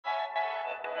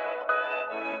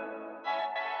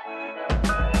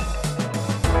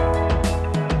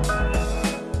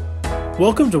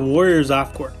Welcome to Warriors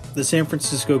Off Court, the San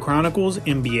Francisco Chronicles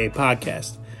NBA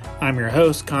podcast. I'm your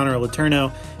host, Connor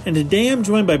Letourneau, and today I'm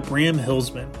joined by Bram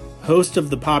Hillsman, host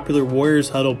of the popular Warriors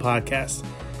Huddle podcast.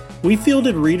 We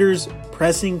fielded readers'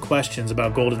 pressing questions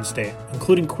about Golden State,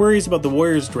 including queries about the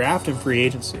Warriors draft and free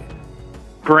agency.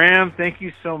 Bram, thank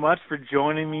you so much for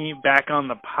joining me back on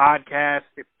the podcast.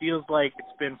 It feels like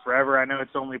it's been forever. I know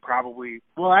it's only it's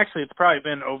probably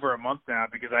been over a month now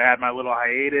because I had my little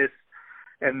hiatus.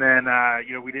 And then,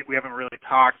 we haven't really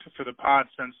talked for the pod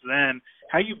since then.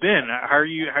 How you been? How are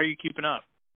you keeping up?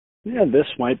 Yeah, this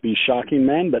might be shocking,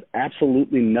 man, but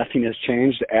absolutely nothing has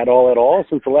changed at all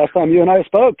since the last time you and I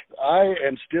spoke. I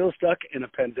am still stuck in a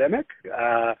pandemic.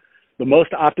 The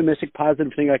most optimistic,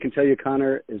 positive thing I can tell you,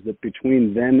 Connor, is that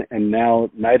between then and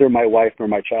now, neither my wife nor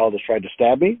my child has tried to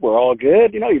stab me. We're all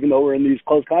good, even though we're in these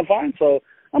close confines. So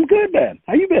I'm good, man.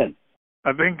 How you been?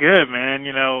 I've been good, man.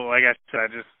 Like I said,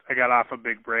 I got off a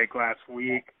big break last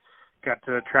week. Got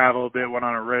to travel a bit, went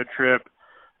on a road trip.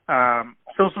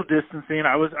 Social distancing.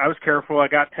 I was careful. I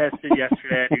got tested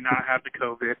yesterday. I do not have the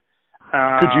COVID.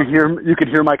 You could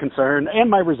hear my concern and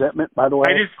my resentment, by the way.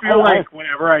 I just feel like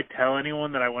whenever I tell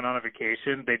anyone that I went on a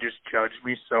vacation, they just judge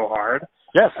me so hard.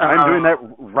 Yes, I'm doing that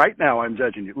right now. I'm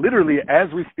judging you. Literally,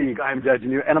 as we speak, I'm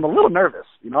judging you, and I'm a little nervous.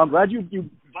 I'm glad you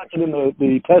butted in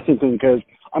the testing thing because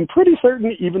I'm pretty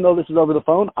certain, even though this is over the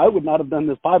phone, I would not have done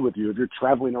this pod with you if you're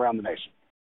traveling around the nation.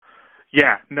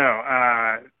 Yeah, no,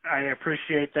 I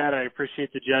appreciate that. I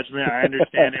appreciate the judgment. I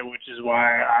understand it, which is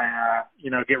why I,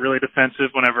 get really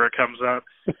defensive whenever it comes up.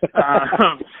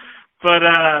 But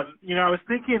I was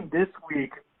thinking this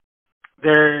week,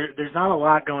 there's not a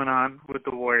lot going on with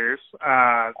the Warriors.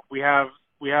 We have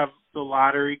the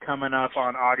lottery coming up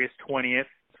on August 20th,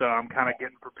 so I'm kind of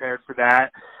getting prepared for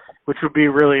that, which would be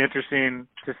really interesting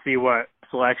to see what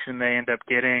selection they end up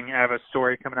getting. I have a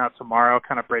story coming out tomorrow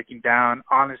kind of breaking down,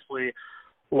 honestly,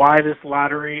 why this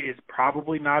lottery is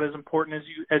probably not as important as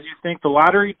you think. The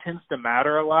lottery tends to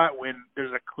matter a lot when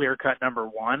there's a clear-cut number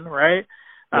one, right?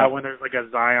 Yeah. When there's like a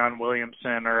Zion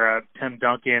Williamson or a Tim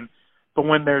Duncan. But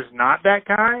when there's not that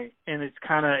guy and it's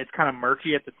kind of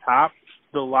murky at the top,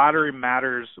 the lottery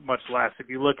matters much less. If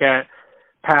you look at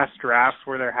past drafts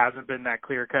where there hasn't been that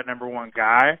clear-cut number one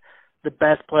guy, the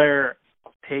best player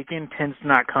taken tends to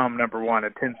not come number one.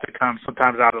 It tends to come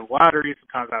sometimes out of the lottery,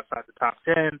 sometimes outside the top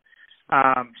 10.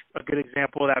 A good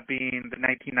example of that being the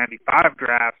 1995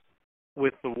 draft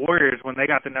with the Warriors. When they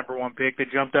got the number one pick, they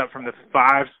jumped up from the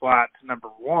 5 slot to number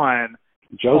one.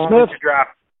 Joe Smith? To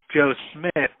draft Joe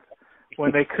Smith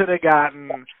when they could have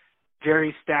gotten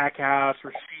Jerry Stackhouse,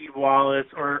 Rasheed Wallace,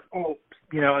 or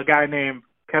a guy named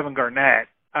Kevin Garnett.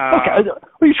 Okay.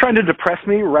 Are you trying to depress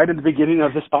me right at the beginning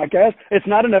of this podcast? It's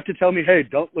not enough to tell me, hey,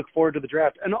 don't look forward to the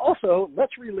draft. And also,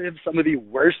 let's relive some of the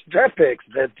worst draft picks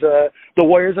that the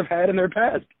Warriors have had in their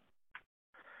past.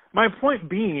 My point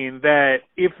being that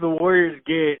if the Warriors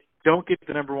don't get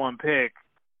the number one pick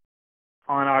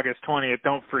on August 20th,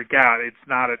 don't freak out. It's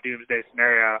not a doomsday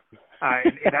scenario.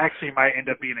 It actually might end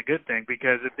up being a good thing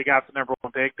because if they got the number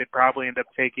one pick, they'd probably end up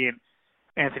taking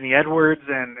Anthony Edwards,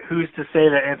 and who's to say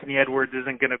that Anthony Edwards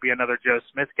isn't going to be another Joe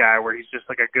Smith guy where he's just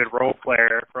like a good role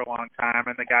player for a long time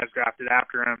and the guys drafted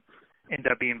after him end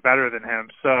up being better than him.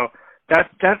 So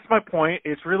that's my point.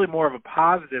 It's really more of a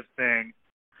positive thing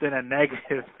than a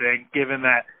negative thing, given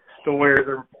that the Warriors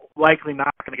are likely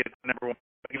not going to get the number one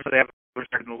pick. Even though they have a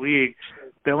start in the league,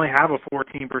 they only have a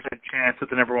 14% chance at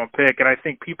the number one pick, and I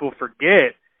think people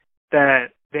forget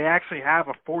that they actually have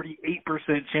a 48%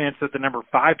 chance at the number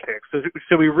 5 pick.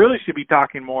 So we really should be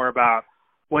talking more about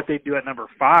what they do at number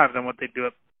 5 than what they do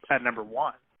at number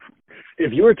 1.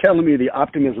 If you were telling me the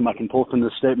optimism I can pull from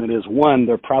this statement is, one,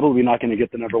 they're probably not going to get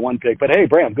the number 1 pick. But, hey,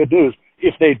 Bram, good news.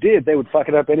 If they did, they would fuck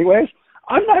it up anyways.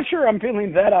 I'm not sure I'm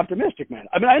feeling that optimistic, man.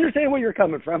 I mean, I understand where you're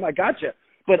coming from. I gotcha.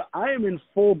 But I am in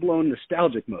full-blown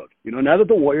nostalgic mode. Now that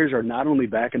the Warriors are not only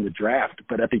back in the draft,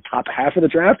 but at the top half of the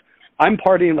draft, I'm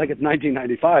partying like it's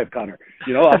 1995, Connor.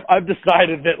 I've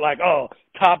decided that,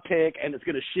 top pick, and it's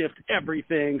going to shift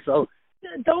everything. So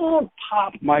don't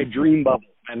pop my dream bubble.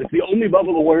 And it's the only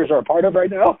bubble the Warriors are a part of right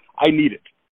now. I need it.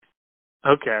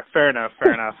 Okay, fair enough.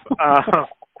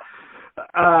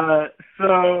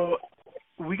 So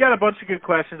we got a bunch of good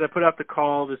questions. I put out the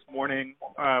call this morning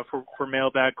for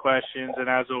mailbag questions, and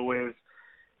as always,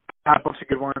 got a bunch of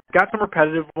good ones. Got some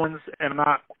repetitive ones, and I'm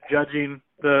not judging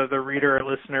the reader or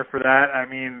listener for that. I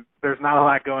mean, there's not a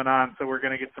lot going on, so we're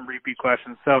going to get some repeat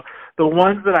questions. So the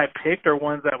ones that I picked are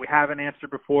ones that we haven't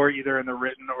answered before, either in the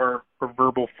written or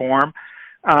verbal form.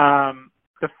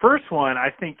 The first one I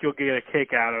think you'll get a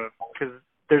kick out of because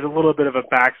there's a little bit of a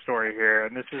backstory here,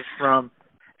 and this is from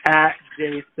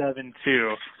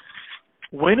 @J72.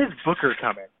 When is Booker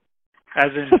coming?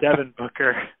 As in Devin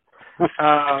Booker.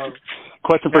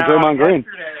 Question for Draymond Green.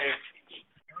 Yesterday,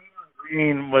 Draymond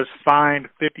Green was fined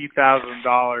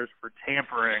 $50,000 for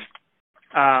tampering,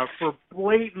 for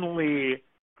blatantly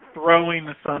throwing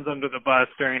the Suns under the bus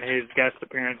during his guest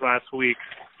appearance last week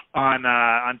on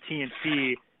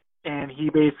TNT. And he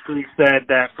basically said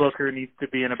that Booker needs to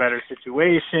be in a better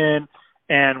situation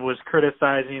and was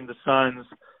criticizing the Suns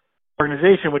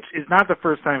organization, which is not the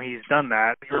first time he's done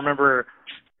that. You remember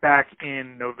back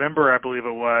in November, I believe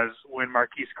it was, when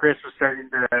Marquise Chris was starting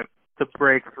to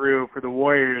break through for the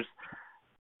Warriors,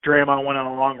 Draymond went on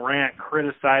a long rant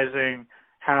criticizing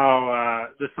how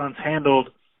the Suns handled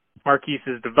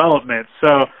Marquise's development.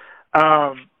 So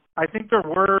I think there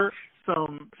were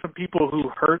some people who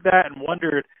heard that and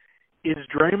wondered, is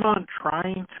Draymond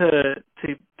trying to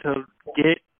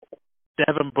get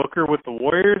Devin Booker with the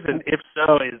Warriors? And if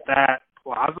so, is that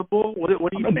plausible? What do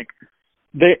you think?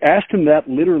 They asked him that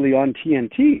literally on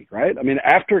TNT, right? I mean,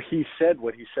 after he said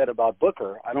what he said about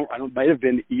Booker, I don't might have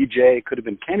been EJ, could have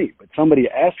been Kenny, but somebody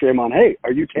asked Draymond, "Hey,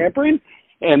 are you tampering?"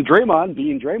 And Draymond,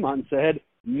 being Draymond, said,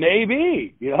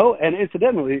 "Maybe," And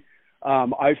incidentally,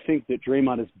 I think that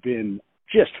Draymond has been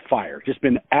just fire, just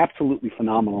been absolutely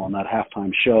phenomenal on that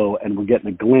halftime show, and we're getting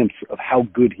a glimpse of how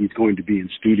good he's going to be in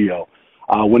studio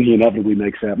when he inevitably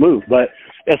makes that move. But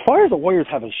as far as the Warriors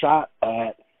have a shot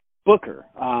at Booker,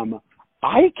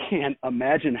 I can't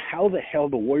imagine how the hell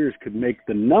the Warriors could make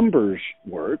the numbers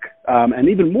work. And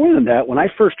even more than that, when I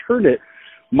first heard it,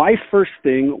 my first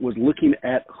thing was looking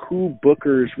at who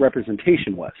Booker's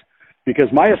representation was.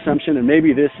 Because my assumption, and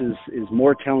maybe this is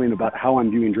more telling about how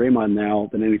I'm viewing Draymond now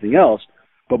than anything else,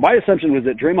 but my assumption was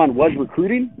that Draymond was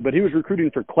recruiting, but he was recruiting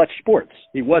for Clutch Sports.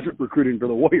 He wasn't recruiting for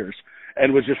the Warriors,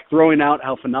 and was just throwing out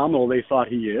how phenomenal they thought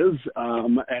he is,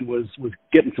 and was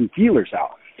getting some feelers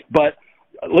out. But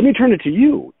let me turn it to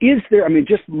you. Is there,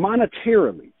 just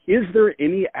monetarily, is there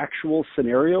any actual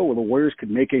scenario where the Warriors could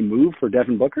make a move for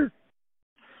Devin Booker?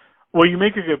 Well, you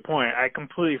make a good point. I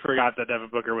completely forgot that Devin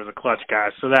Booker was a clutch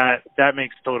guy, so that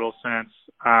makes total sense.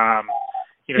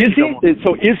 Is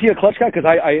he a clutch guy? Because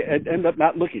I end up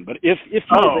not looking. But if he is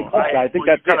a clutch guy, I think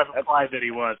that's kind of implied that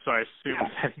he was. So I assume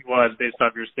that he was based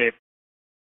off your statement.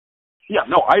 Yeah,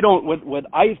 no, I don't.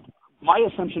 My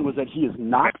assumption was that he is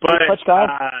not a clutch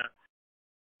guy.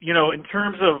 In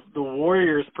terms of the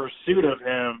Warriors' pursuit of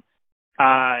him,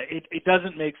 it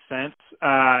doesn't make sense.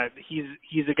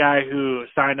 He's a guy who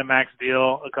signed a max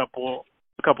deal a couple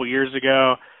years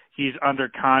ago. He's under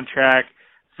contract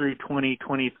through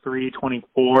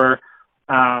 2023-24,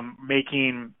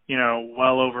 making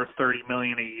well over $30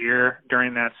 million a year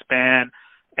during that span,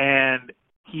 and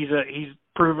he's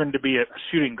proven to be a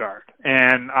shooting guard.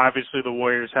 And obviously the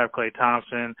Warriors have Klay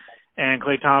Thompson, and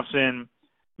Klay Thompson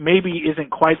maybe isn't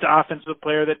quite the offensive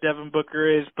player that Devin Booker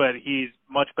is, but he's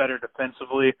much better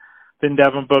defensively than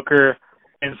Devin Booker.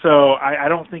 And so I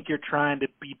don't think you're trying to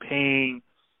be paying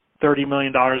 $30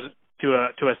 million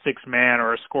to a six man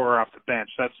or a scorer off the bench.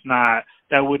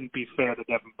 That wouldn't be fair to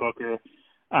Devin Booker.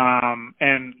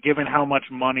 And given how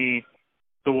much money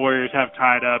the Warriors have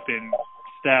tied up in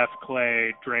Steph,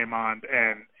 Klay, Draymond,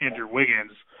 and Andrew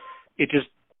Wiggins, it just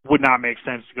would not make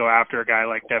sense to go after a guy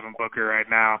like Devin Booker right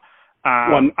now.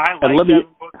 I like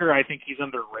Devin Booker. I think he's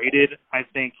underrated. I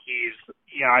think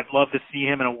I'd love to see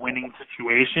him in a winning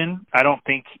situation. I don't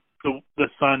think the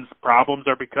Suns' problems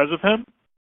are because of him.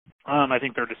 I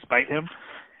think they're despite him.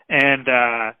 And,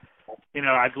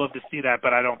 I'd love to see that,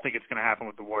 but I don't think it's going to happen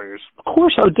with the Warriors. Of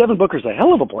course, Devin Booker's a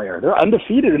hell of a player. They're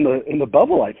undefeated in the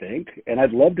bubble, I think. And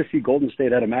I'd love to see Golden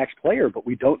State at a max player, but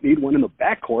we don't need one in the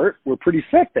backcourt. We're pretty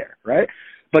set there, right?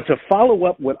 But to follow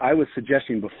up what I was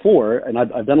suggesting before, and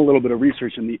I've done a little bit of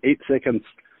research in the 8 seconds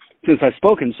since I've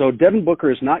spoken, so Devin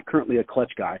Booker is not currently a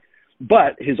clutch guy,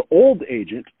 but his old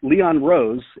agent, Leon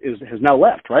Rose, has now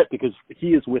left, right, because he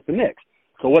is with the Knicks.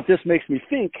 So what this makes me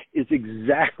think is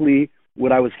exactly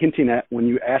what I was hinting at when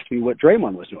you asked me what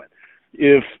Draymond was doing.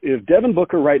 If Devin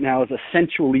Booker right now is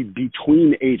essentially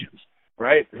between agents,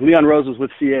 right, Leon Rose is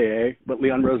with CAA, but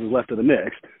Leon Rose is left to the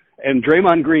Knicks, and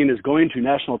Draymond Green is going to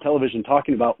national television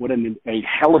talking about what a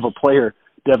hell of a player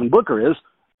Devin Booker is.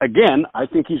 Again, I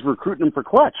think he's recruiting him for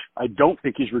clutch. I don't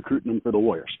think he's recruiting him for the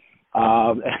Warriors.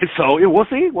 So we'll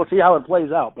see. We'll see how it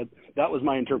plays out. But that was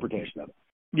my interpretation of it.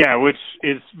 Yeah, which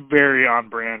is very on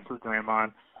brand for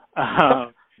Draymond.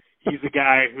 He's a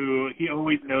guy who he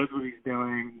always knows what he's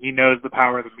doing. He knows the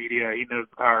power of the media. He knows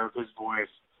the power of his voice.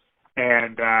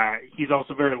 And he's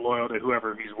also very loyal to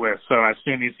whoever he's with. So as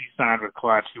soon as he signed with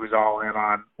Clutch, he was all in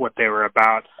on what they were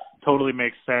about. Totally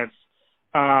makes sense.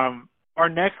 Our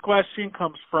next question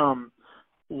comes from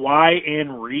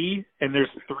YNRE, and there's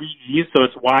 3 G's, so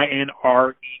it's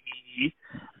YNREE.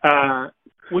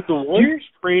 Would the Warriors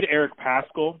trade Eric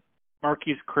Paschall,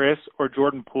 Marquise Chris, or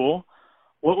Jordan Poole?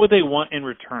 What would they want in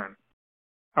return?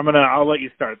 I'll let you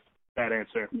start that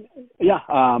answer. Yeah,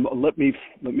 let me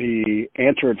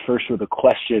answer it first with a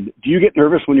question. Do you get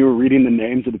nervous when you were reading the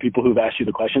names of the people who've asked you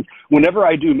the questions? Whenever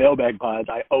I do mailbag pods,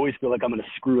 I always feel like I'm going to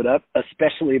screw it up,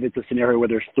 especially if it's a scenario where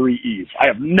there's 3 E's. I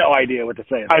have no idea what to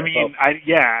say. It's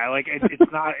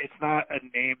not a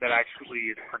name that actually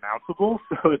is pronounceable.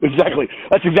 So exactly,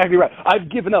 that's exactly right. I've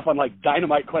given up on like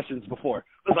dynamite questions before.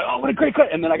 I was like, oh, what a great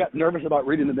question, and then I got nervous about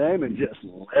reading the name and just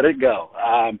let it go.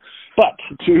 But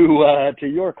to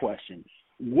your question,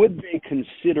 would they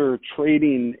consider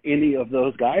trading any of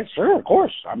those guys? Sure, of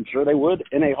course. I'm sure they would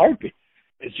in a heartbeat.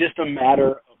 It's just a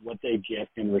matter of what they get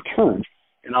in return.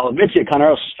 And I'll admit to you, Connor,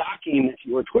 I was stalking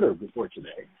your Twitter before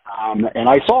today, and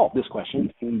I saw this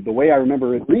question. And the way I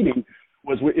remember it reading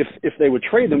was if they would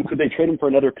trade them, could they trade them for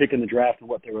another pick in the draft and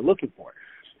what they were looking for?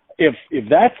 If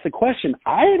that's the question,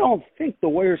 I don't think the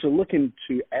Warriors are looking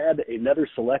to add another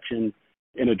selection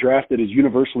in a draft that is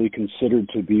universally considered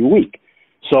to be weak.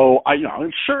 So I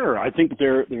think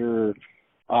their ears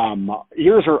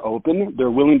are open.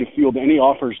 They're willing to field any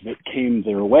offers that came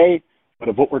their way. But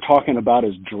if what we're talking about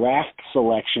is draft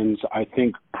selections, I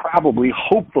think probably,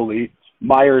 hopefully,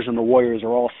 Myers and the Warriors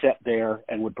are all set there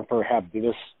and would prefer have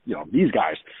these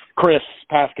guys, Chris,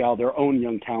 Paschall, their own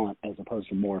young talent as opposed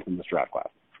to more from this draft class.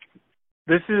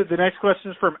 The next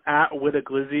question is from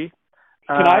 @Wittaglizzy.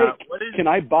 Can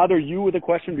I bother you with a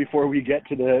question before we get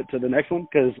to the next one?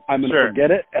 Because I'm going to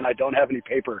forget it and I don't have any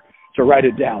paper to write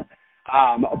it down.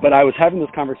 But I was having this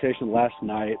conversation last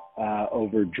night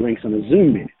over drinks on a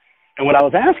Zoom meeting. And what I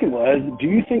was asking was, do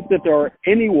you think that there are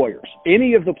any Warriors,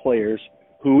 any of the players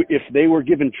who, if they were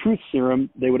given truth serum,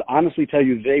 they would honestly tell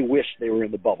you they wish they were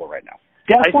in the bubble right now?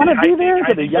 Want to be there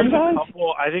for the young guys?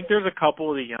 I think there's a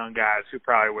couple of the young guys who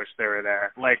probably wish they were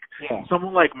there.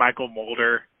 Someone like Michael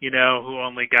Mulder, who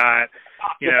only got,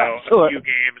 a few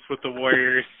games with the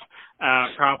Warriors,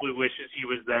 probably wishes he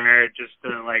was there just to,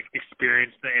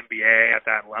 experience the NBA at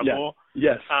that level.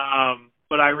 Yes.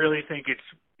 But I really think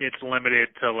it's limited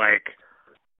to,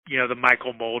 the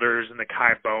Michael Mulders and the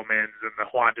Kai Bowmans and the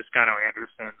Juan Toscano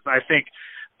Andersons.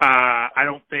 I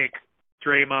don't think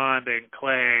Draymond and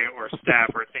Clay or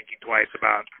Steph are thinking twice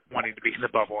about wanting to be in the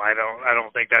bubble. I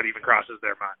don't think that even crosses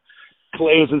their mind.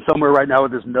 Clay is in somewhere right now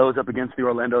with his nose up against the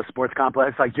Orlando sports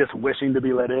complex, just wishing to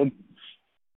be let in.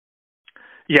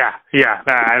 Yeah.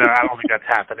 I don't think that's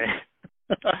happening.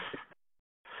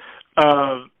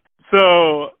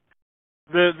 So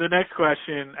the next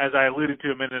question, as I alluded to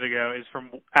a minute ago, is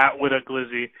from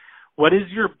 @Wittaglizzy. What is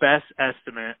your best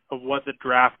estimate of what the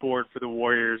draft board for the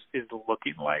Warriors is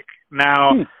looking like?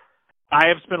 Now, I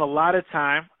have spent a lot of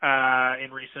time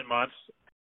in recent months,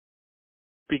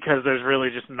 because there's really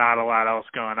just not a lot else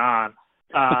going on,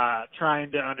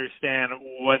 trying to understand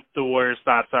what the Warriors'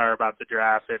 thoughts are about the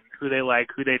draft and who they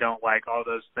like, who they don't like, all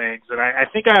those things. And I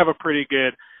think I have a pretty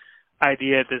good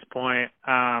idea at this point.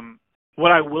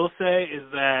 What I will say is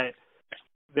that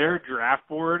their draft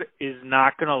board is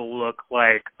not going to look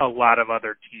like a lot of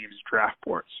other teams' draft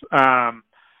boards.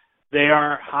 They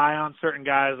are high on certain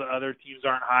guys that other teams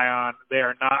aren't high on. They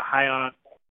are not high on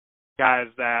guys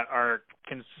that are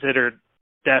considered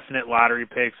definite lottery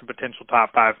picks and potential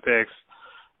top 5 picks.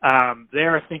 They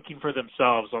are thinking for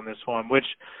themselves on this one, which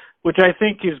I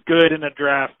think is good in a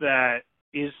draft that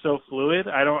is so fluid.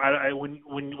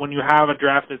 When you have a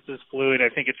draft that's this fluid, I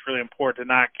think it's really important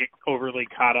to not get overly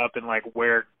caught up in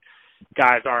where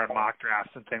guys are in mock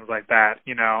drafts and things like that.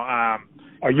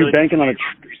 Are you really banking on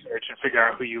research and figure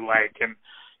out who you like? And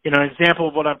an example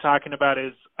of what I'm talking about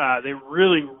is they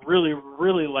really, really,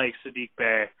 really like Saddiq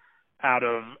Bey out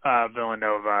of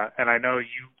Villanova, and I know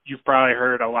you've probably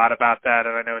heard a lot about that,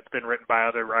 and I know it's been written by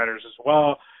other writers as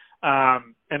well.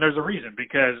 And there's a reason,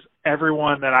 because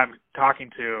everyone that I'm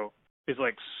talking to is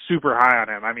super high on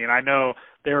him. I mean, I know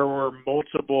there were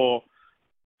multiple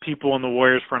people in the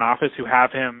Warriors front office who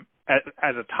have him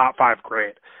as a top 5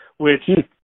 grade, which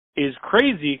is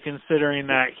crazy considering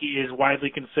that he is widely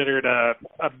considered a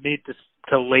mid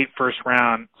to late first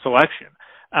round selection.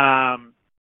 A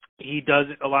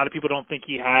lot of people don't think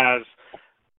he has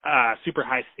super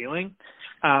high ceiling.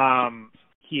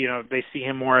 They see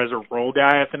him more as a role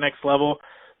guy at the next level.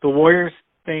 The Warriors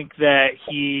think that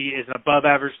he is an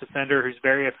above-average defender who's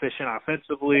very efficient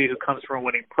offensively, who comes from a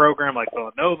winning program like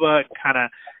Villanova, and kind of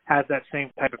has that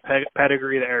same type of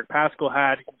pedigree that Eric Paschall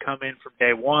had. He can come in from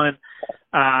day one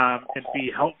and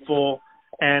be helpful,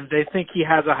 and they think he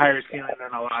has a higher ceiling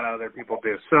than a lot of other people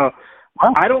do. So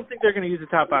I don't think they're going to use a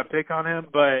top 5 pick on him,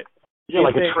 but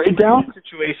like a trade down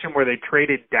situation where they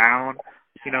traded down,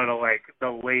 to like the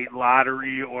late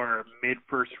lottery or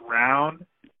mid-first round,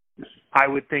 I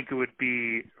would think it would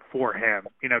be for him,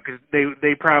 because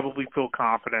they probably feel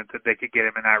confident that they could get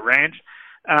him in that range.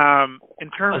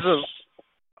 In terms of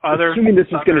other, assuming this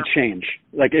is going to change,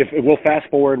 like if we'll fast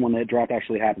forward when that draft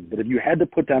actually happens, but if you had to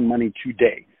put down money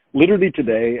today, literally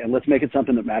today, and let's make it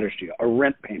something that matters to you, a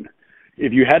rent payment.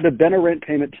 If you had to bend a rent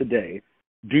payment today,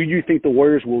 do you think the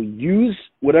Warriors will use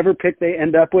whatever pick they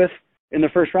end up with in the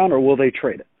first round, or will they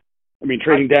trade it? I mean,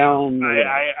 trading down.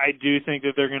 I do think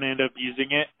that they're going to end up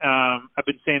using it. I've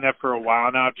been saying that for a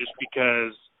while now, just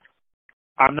because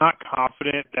I'm not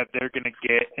confident that they're going to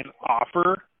get an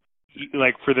offer,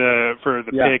 like for the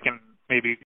pick, and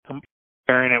maybe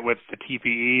comparing it with the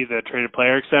TPE, the traded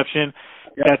player exception.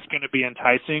 That's going to be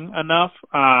enticing enough.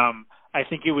 I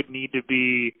think it would need to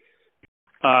be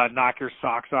knock your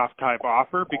socks off type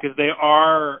offer, because they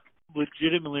are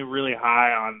legitimately really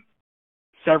high on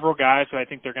several guys who I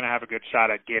think they're going to have a good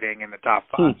shot at getting in the top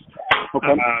 5.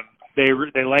 Okay.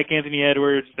 They like Anthony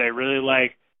Edwards. They really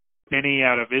like Benny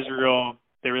out of Israel.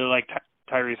 They really like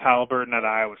Tyrese Halliburton at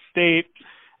Iowa State.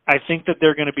 I think that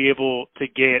they're going to be able to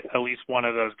get at least one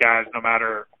of those guys,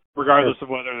 regardless of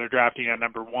whether they're drafting at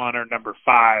number 1 or number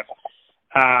 5.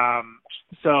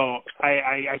 So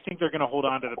I think they're going to hold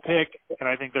on to the pick, and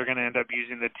I think they're going to end up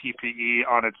using the TPE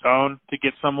on its own to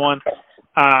get someone.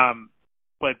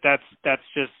 But that's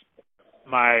just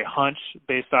my hunch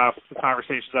based off the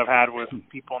conversations I've had with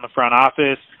people in the front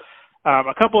office.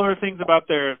 A couple other things about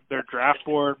their draft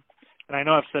board, and I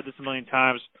know I've said this a million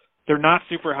times, they're not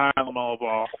super high on LaMelo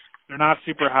Ball. They're not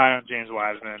super high on James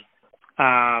Wiseman.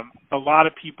 A lot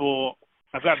of people,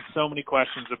 I've gotten so many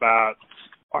questions about,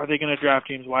 are they going to draft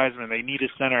James Wiseman? They need a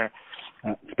center.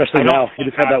 Especially now. He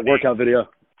just had that workout video.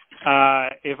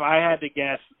 If I had to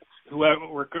guess,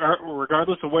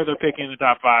 regardless of where they're picking in the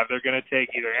top 5, they're going to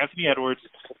take either Anthony Edwards,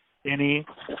 Benny,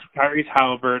 Tyrese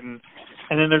Halliburton,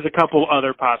 and then there's a couple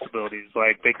other possibilities.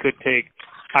 Like they could take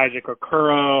Isaac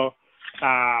Okoro.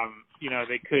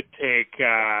 They could take,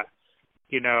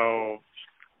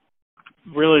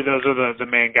 really those are the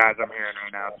main guys I'm hearing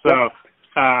right now. So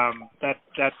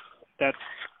that's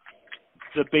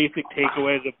the basic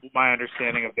takeaways of my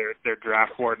understanding of their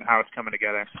draft board and how it's coming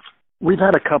together. We've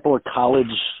had a couple of college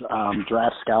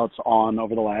draft scouts on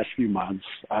over the last few months,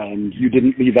 and you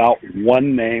didn't leave out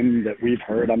one name that we've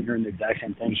heard. I'm hearing the exact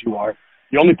same things you are.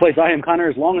 The only place I am, Connor,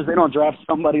 as long as they don't draft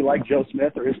somebody like Joe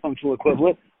Smith or his functional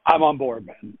equivalent, I'm on board,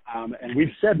 man. And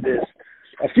we've said this.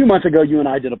 A few months ago, you and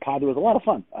I did a pod that was a lot of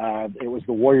fun. It was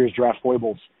the Warriors draft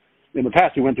foibles. In the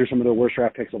past, we went through some of their worst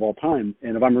draft picks of all time.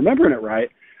 And if I'm remembering it right,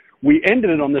 we ended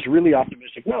it on this really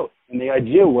optimistic note. And the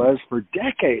idea was, for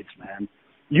decades, man,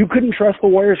 you couldn't trust the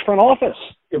Warriors front office.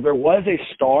 If there was a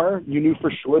star, you knew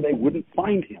for sure they wouldn't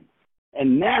find him.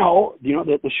 And now,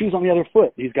 the shoe's on the other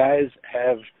foot. These guys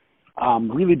have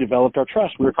really developed our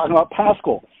trust. We were talking about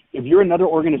Paschall. If you're another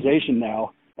organization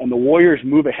now and the Warriors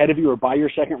move ahead of you or buy your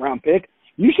second-round pick,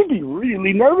 you should be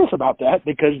really nervous about that,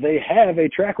 because they have a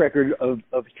track record of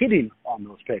hitting on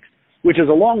those picks, which is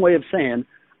a long way of saying,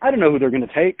 I don't know who they're going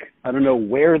to take. I don't know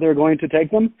where they're going to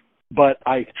take them, but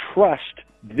I trust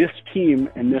this team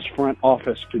and this front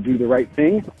office to do the right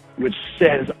thing, which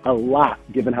says a lot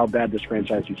given how bad this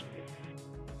franchise used to be.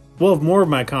 We'll have more of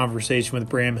my conversation with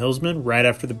Bram Hillsman right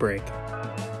after the break.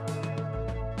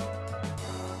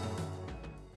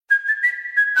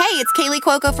 Hey, it's Kaylee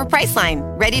Cuoco for Priceline.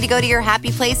 Ready to go to your happy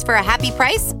place for a happy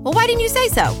price? Well, why didn't you say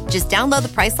so? Just download the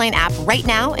Priceline app right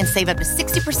now and save up to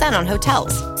 60% on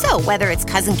hotels. So whether it's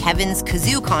Cousin Kevin's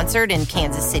Kazoo Concert in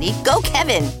Kansas City, go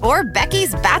Kevin, or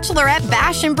Becky's Bachelorette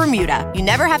Bash in Bermuda, you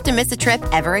never have to miss a trip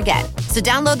ever again. So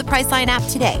download the Priceline app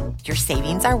today. Your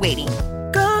savings are waiting.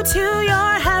 Go to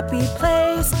your happy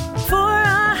place for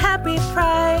a happy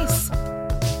price.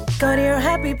 Go to your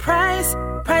happy price,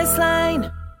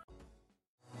 Priceline.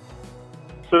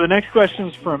 So the next question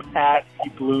is from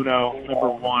 @Bluno, number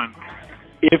 1.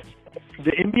 If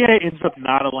the NBA ends up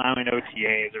not allowing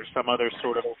OTAs or some other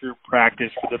sort of group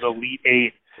practice for the Elite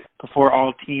Eight before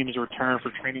all teams return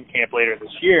for training camp later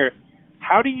this year,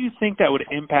 how do you think that would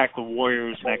impact the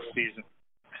Warriors next season?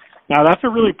 Now, that's a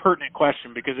really pertinent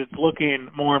question, because it's looking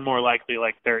more and more likely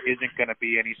like there isn't going to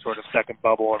be any sort of second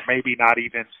bubble, or maybe not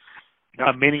even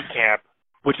a mini camp,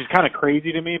 which is kind of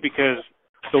crazy to me, because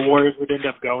the Warriors would end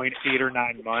up going 8 or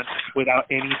 9 months without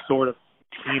any sort of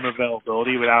team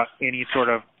availability, without any sort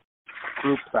of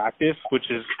group practice,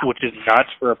 which is nuts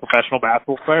for a professional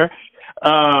basketball player.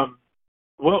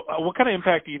 What kind of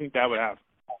impact do you think that would have?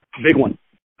 Big one.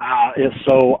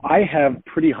 So I have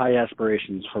pretty high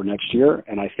aspirations for next year,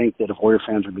 and I think that if Warrior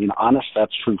fans are being honest,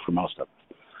 that's true for most of them.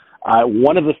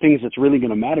 One of the things that's really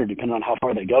going to matter, depending on how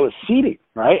far they go, is seeding,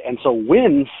 right? And so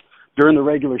wins during the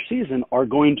regular season are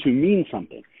going to mean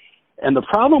something. And the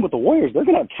problem with the Warriors, they're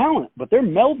going to have talent, but they're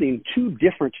melding 2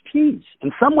 different teams.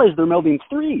 In some ways, they're melding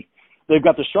 3. They've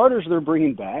got the starters they're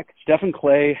bringing back. Steph and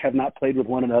Klay have not played with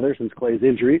one another since Klay's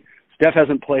injury. Steph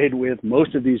hasn't played with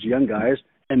most of these young guys.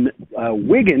 And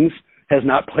Wiggins has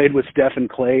not played with Steph and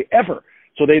Klay ever.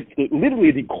 So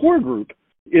literally the core group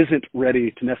isn't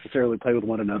ready to necessarily play with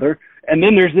one another. And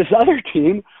then there's this other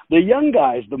team, the young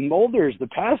guys, the Mulders, the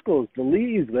Pascals, the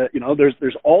Lees,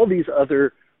 there's all these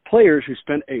other players who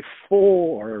spent a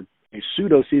full or a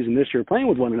pseudo season this year playing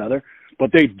with one another,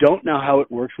 but they don't know how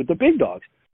it works with the big dogs.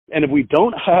 And if we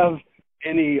don't have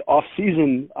any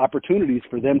off-season opportunities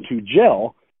for them to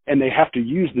gel, and they have to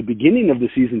use the beginning of the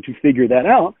season to figure that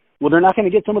out, well, they're not going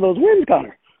to get some of those wins,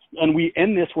 Connor. And we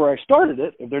end this where I started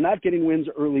it. If they're not getting wins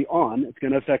early on, it's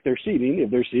going to affect their seeding. If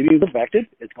their seeding is affected,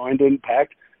 it's going to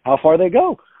impact how far they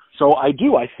go. So I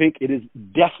think it is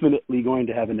definitely going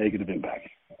to have a negative impact.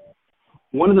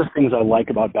 One of the things I like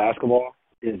about basketball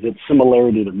is its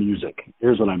similarity to music.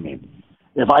 Here's what I mean.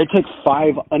 If I take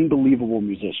 5 unbelievable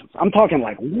musicians, I'm talking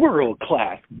like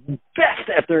world-class, best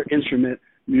at their instrument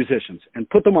musicians, and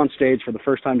put them on stage for the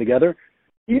first time together,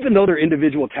 even though their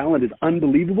individual talent is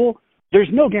unbelievable, there's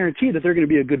no guarantee that they're going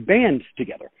to be a good band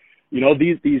together.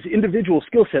 These individual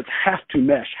skill sets have to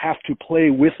mesh, have to play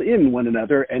within one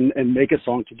another and make a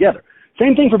song together.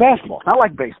 Same thing for basketball. It's not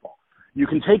like baseball. You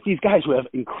can take these guys who have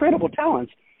incredible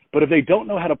talents, but if they don't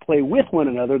know how to play with one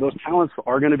another, those talents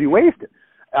are going to be wasted.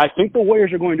 I think the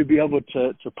Warriors are going to be able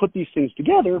to put these things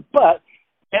together, but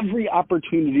every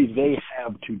opportunity they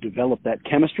have to develop that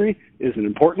chemistry is an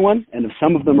important one, and if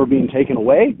some of them are being taken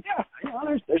away,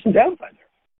 there's some downside there.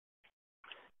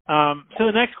 So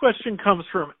the next question comes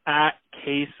from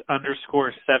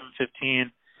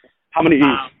 @case_715. How many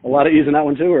E's? A lot of E's in that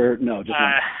one too, or no? Just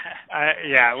one?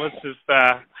 Yeah, let's just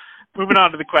moving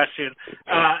on to the question.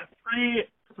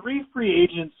 Three free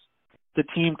agents the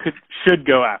team should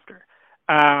go after.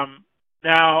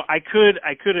 Now I could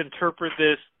interpret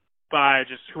this by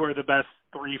just who are the best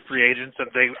 3 free agents,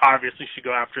 and they obviously should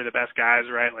go after the best guys,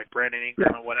 right? Like Brandon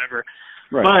Ingram or whatever.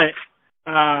 Right.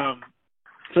 But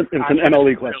it's an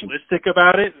MLE question. Realistic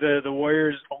about it, the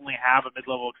Warriors only have a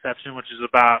mid-level exception, which is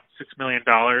about $6 million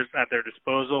at their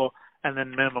disposal, and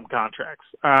then minimum contracts.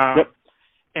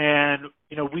 And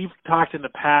we've talked in the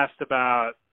past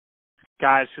about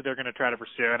guys who they're going to try to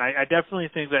pursue, and I definitely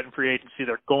think that in free agency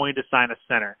they're going to sign a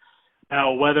center.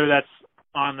 Now, whether that's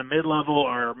on the mid-level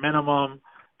or minimum,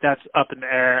 that's up in the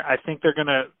air. I think they're going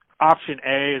to – option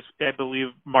A is, I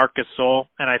believe, Marc Gasol,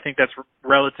 and I think that's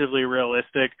relatively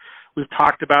realistic. We've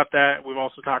talked about that. We've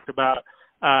also talked about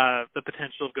the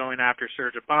potential of going after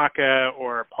Serge Ibaka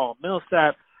or Paul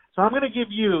Millsap. So I'm going to give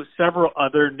you several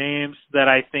other names that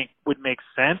I think would make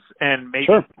sense and maybe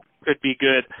could be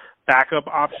good backup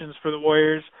options for the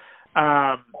Warriors.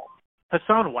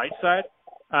 Hassan Whiteside.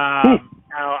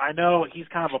 Now, I know he's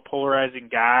kind of a polarizing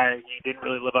guy. He didn't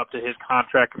really live up to his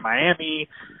contract in Miami.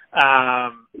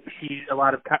 A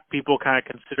lot of people kind of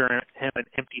consider him an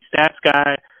empty stats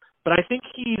guy, but I think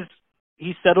he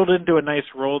settled into a nice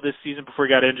role this season before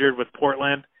he got injured with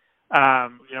Portland.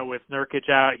 With Nurkic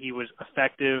out, he was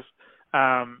effective.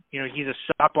 He's a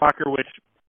shot blocker, which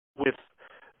with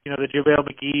the JaVale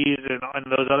McGee's and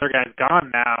those other guys gone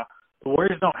now, the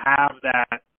Warriors don't have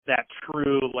that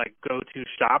true go-to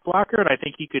shot blocker, and I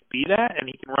think he could be that, and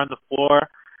he can run the floor.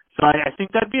 So I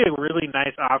think that'd be a really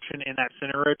nice option in that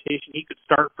center rotation. He could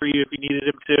start for you if you needed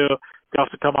him to. He could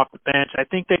also come off the bench. I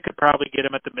think they could probably get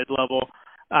him at the mid-level.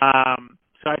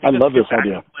 So I love this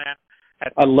idea.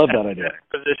 I love that idea.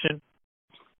 Position.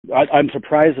 I'm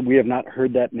surprised that we have not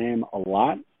heard that name a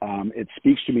lot. It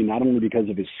speaks to me not only because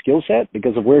of his skill set,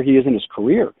 because of where he is in his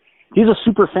career. He's a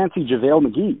super fancy JaVale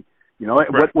McGee.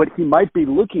 What he might be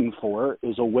looking for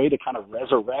is a way to kind of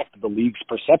resurrect the league's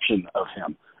perception of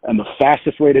him. And the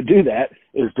fastest way to do that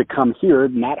is to come here,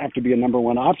 not have to be a number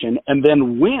one option, and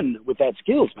then win with that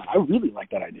skills, man. I really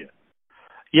like that idea.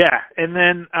 Yeah, and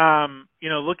then,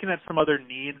 looking at some other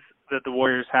needs that the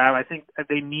Warriors have, I think it'd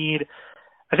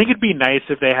be nice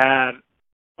if they had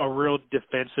a real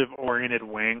defensive-oriented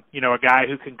wing, a guy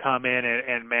who can come in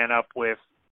and man up with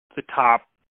the top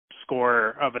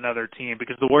scorer of another team,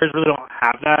 because the Warriors really don't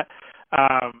have that.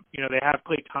 They have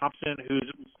Klay Thompson,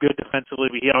 who's good defensively,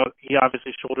 but he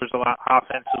obviously shoulders a lot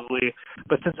offensively.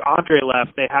 But since Andre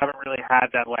left, they haven't really had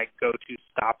that go-to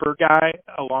stopper guy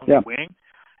along the wing.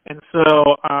 And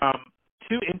so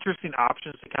two interesting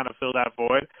options to kind of fill that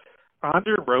void: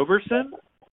 Andre Roberson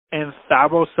and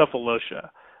Thabo Sefolosha.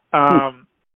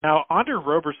 Now, Andre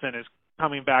Roberson is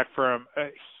coming back from a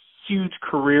huge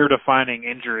career-defining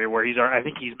injury where I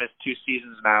think he's missed 2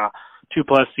 seasons now,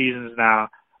 2+ seasons now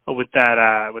with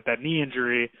that knee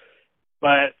injury.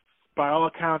 But by all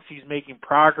accounts, he's making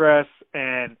progress,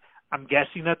 and I'm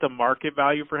guessing that the market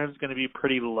value for him is going to be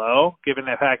pretty low, given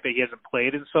the fact that he hasn't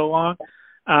played in so long.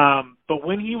 But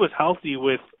when he was healthy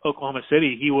with Oklahoma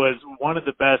City, he was one of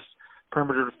the best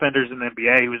perimeter defenders in the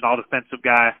NBA. He was an all-defensive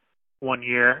guy one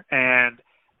year, and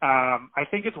I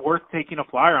think it's worth taking a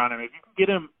flyer on him. If you can get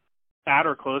him at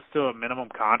or close to a minimum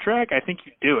contract, I think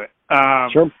you do it.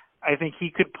 Sure. I think he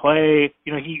could play,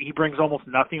 he brings almost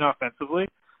nothing offensively,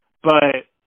 but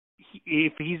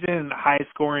if he's in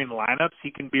high-scoring lineups,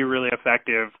 he can be really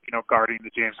effective, guarding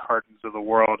the James Hardens of the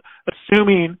world,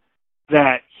 assuming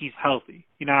that he's healthy.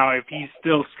 If he's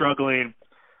still struggling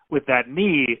with that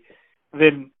knee,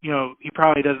 then, he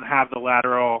probably doesn't have the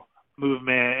lateral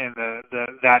movement and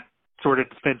that sort of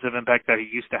defensive impact that he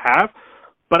used to have.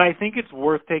 But I think it's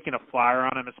worth taking a flyer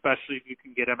on him, especially if you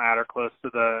can get him at or close to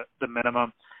the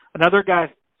minimum. Another guy,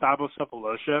 Thabo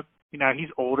Sefolosha, he's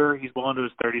older. He's well into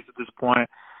his 30s at this point.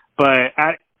 But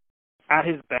at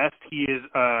his best, he is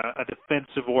a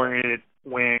defensive-oriented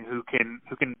wing who can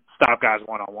stop guys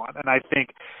one-on-one. And I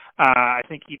think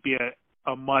he'd be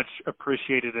a much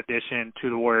appreciated addition to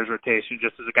the Warriors rotation,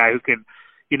 just as a guy who can,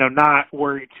 not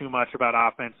worry too much about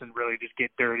offense and really just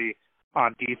get dirty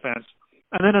on defense.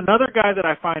 And then another guy that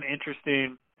I find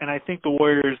interesting, and I think the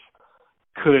Warriors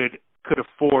could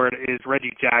afford, is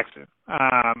Reggie Jackson.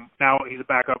 Now he's a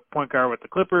backup point guard with the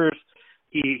Clippers.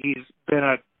 He's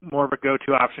been more of a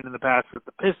go-to option in the past with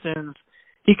the Pistons.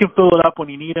 He can fill it up when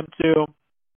you need him to.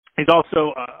 He's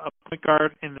also a point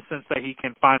guard in the sense that he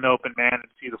can find the open man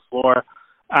and see the floor.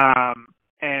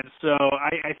 And so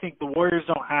I think the Warriors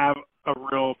don't have a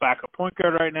real backup point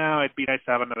guard right now. It'd be nice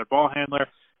to have another ball handler.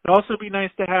 It'd also be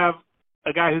nice to have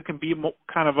a guy who can be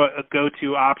kind of a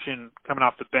go-to option coming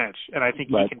off the bench, and I think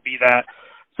he can be that.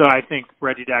 So I think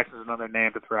Reggie Jackson is another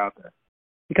name to throw out there.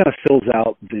 He kind of fills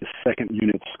out the second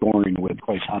unit scoring with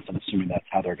Klay Thompson, assuming that's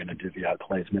how they're going to divvy out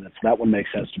Klay's minutes. That one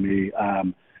makes sense to me. A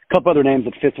couple other names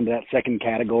that fits into that second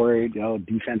category,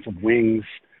 defensive wings.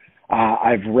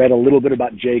 I've read a little bit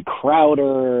about Jay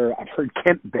Crowder. I've heard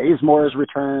Kent Bazemore's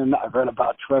return. I've read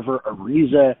about Trevor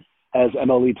Ariza as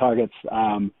MLE targets.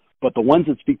 But the ones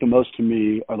that speak the most to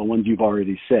me are the ones you've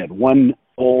already said. One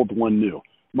old, one new.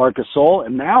 Marc Gasol,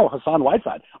 and now Hassan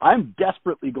Whiteside. I'm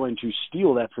desperately going to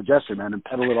steal that suggestion, man, and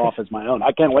peddle it off as my own.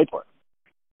 I can't wait for it.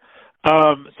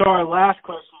 So our last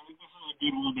question, I think this is a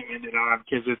good one to end it on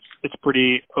because it's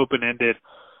pretty open-ended.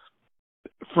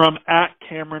 From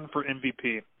 @Cameron for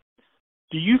MVP.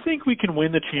 Do you think we can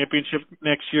win the championship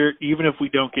next year even if we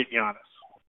don't get Giannis?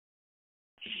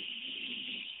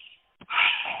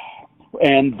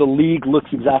 And the league looks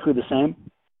exactly the same.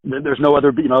 There's no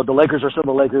other, the Lakers are still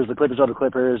the Lakers, the Clippers are the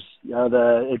Clippers.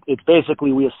 It's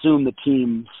basically we assume the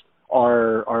teams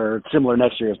are similar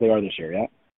next year as they are this year, yeah?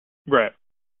 Right.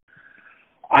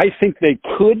 I think they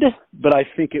could, but I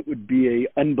think it would be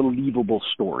a unbelievable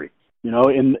story.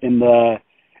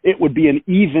 It would be an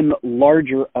even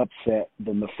larger upset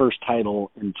than the first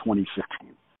title in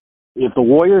 2015. If the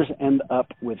Warriors end up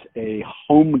with a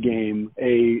home game,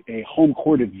 a home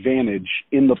court advantage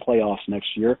in the playoffs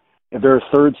next year, if they're a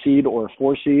 3rd seed or a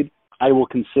 4th seed, I will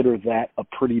consider that a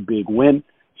pretty big win.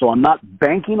 So I'm not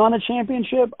banking on a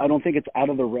championship. I don't think it's out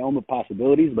of the realm of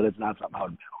possibilities, but it's not something I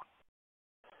would bet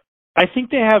on. I think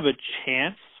they have a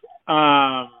chance,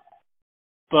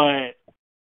 but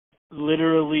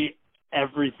literally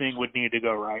everything would need to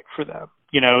go right for them.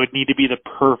 It would need to be the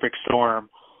perfect storm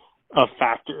of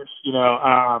factors,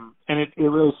 and it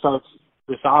really starts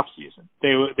this offseason.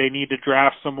 They need to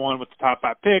draft someone with the top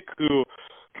 5 pick who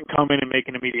can come in and make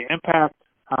an immediate impact.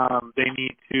 They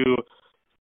need to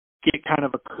get kind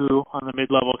of a coup on the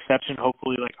mid-level exception,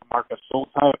 hopefully like a Marc Gasol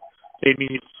type. They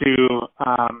need to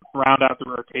round out the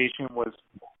rotation with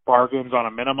bargains on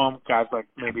a minimum, guys like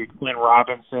maybe Glenn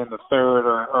Robinson the third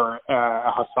or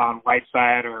Hassan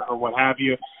Whiteside or what have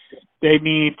you. They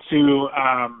need to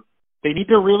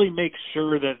really make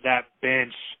sure that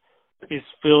bench is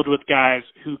filled with guys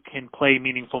who can play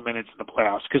meaningful minutes in the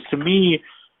playoffs. Because to me,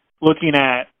 looking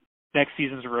at next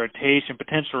season's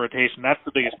potential rotation, that's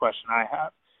the biggest question I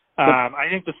have. I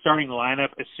think the starting lineup,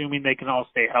 assuming they can all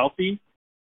stay healthy,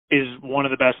 is one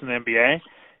of the best in the NBA.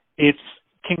 It's,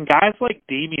 can guys like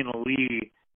Damian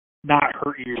Lee not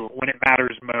hurt you when it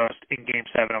matters most in Game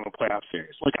 7 of a playoff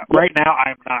series? Like, right now,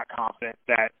 I'm not confident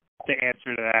that the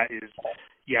answer to that is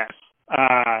yes.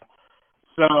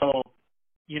 So,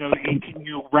 you know, can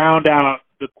you round out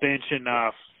the bench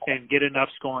enough and get enough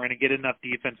scoring and get enough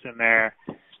defense in there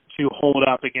to hold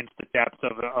up against the depth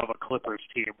of a Clippers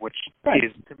team, which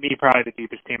is, to me, probably the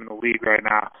deepest team in the league right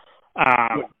now.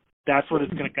 That's what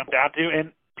it's going to come down to.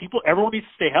 And everyone needs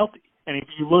to stay healthy. And if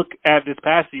you look at this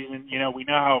past season, you know, we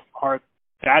know how hard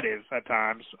that is at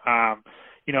times.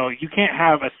 You know, you can't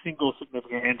have a single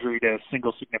significant injury to a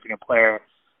single significant player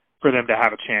for them to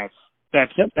have a chance.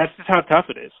 That's just how tough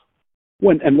it is.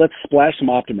 And let's splash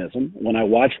some optimism. When I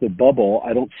watch the bubble,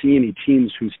 I don't see any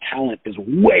teams whose talent is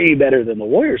way better than the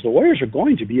Warriors. The Warriors are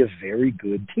going to be a very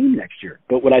good team next year.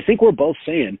 But what I think we're both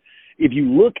saying, if you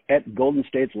look at Golden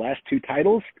State's last 2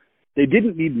 titles, they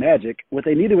didn't need magic. What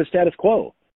they needed was status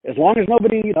quo. As long as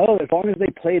as long as they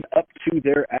played up to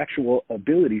their actual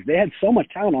abilities, they had so much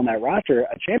talent on that roster,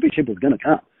 a championship was going to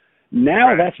come.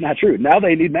 Now that's not true. Now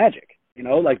they need magic. You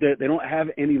know, like they don't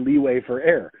have any leeway for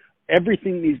error.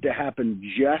 Everything needs to happen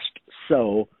just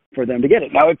so for them to get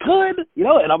it. Now it could, you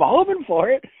know, and I'm hoping for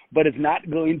it, but it's not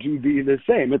going to be the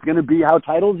same. It's going to be how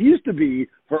titles used to be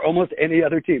for almost any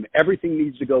other team. Everything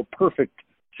needs to go perfect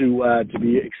to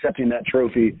be accepting that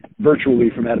trophy virtually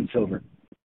from Adam Silver.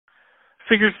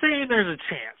 So you're saying there's a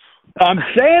chance? I'm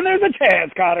saying there's a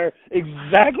chance, Connor.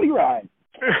 Exactly right.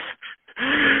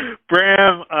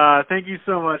 Bram, thank you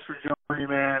so much for joining me,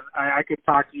 man. I could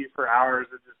talk to you for hours.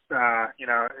 It just, you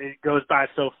know, it goes by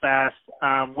so fast.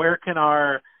 Where can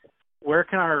our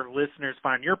listeners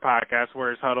find your podcast,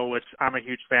 Warriors Huddle, which I'm a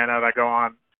huge fan of? I go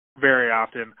on very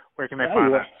often. Where can they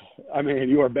find that? I mean,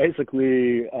 you are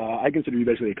basically, I consider you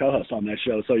basically a co-host on that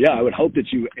show. So, yeah, I would hope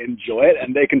that you enjoy it.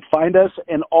 And they can find us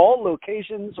in all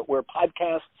locations where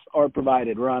podcasts are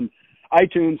provided. We're on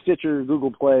iTunes, Stitcher,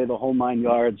 Google Play, the whole 9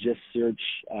 yards. Just search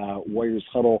Warriors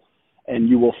Huddle, and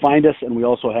you will find us. And we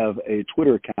also have a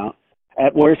Twitter account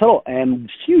at Warriors Huddle. And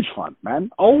it's huge fun, man.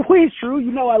 Always true.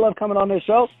 You know I love coming on this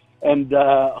show. And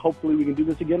hopefully we can do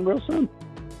this again real soon.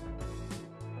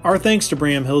 Our thanks to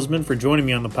Bram Hillsman for joining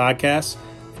me on the podcast.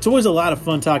 It's always a lot of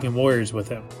fun talking Warriors with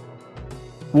him.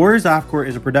 Warriors Off Court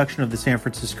is a production of the San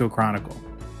Francisco Chronicle.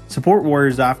 Support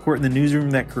Warriors Off Court in the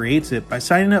newsroom that creates it by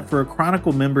signing up for a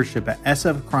Chronicle membership at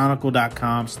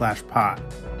sfchronicle.com/pod.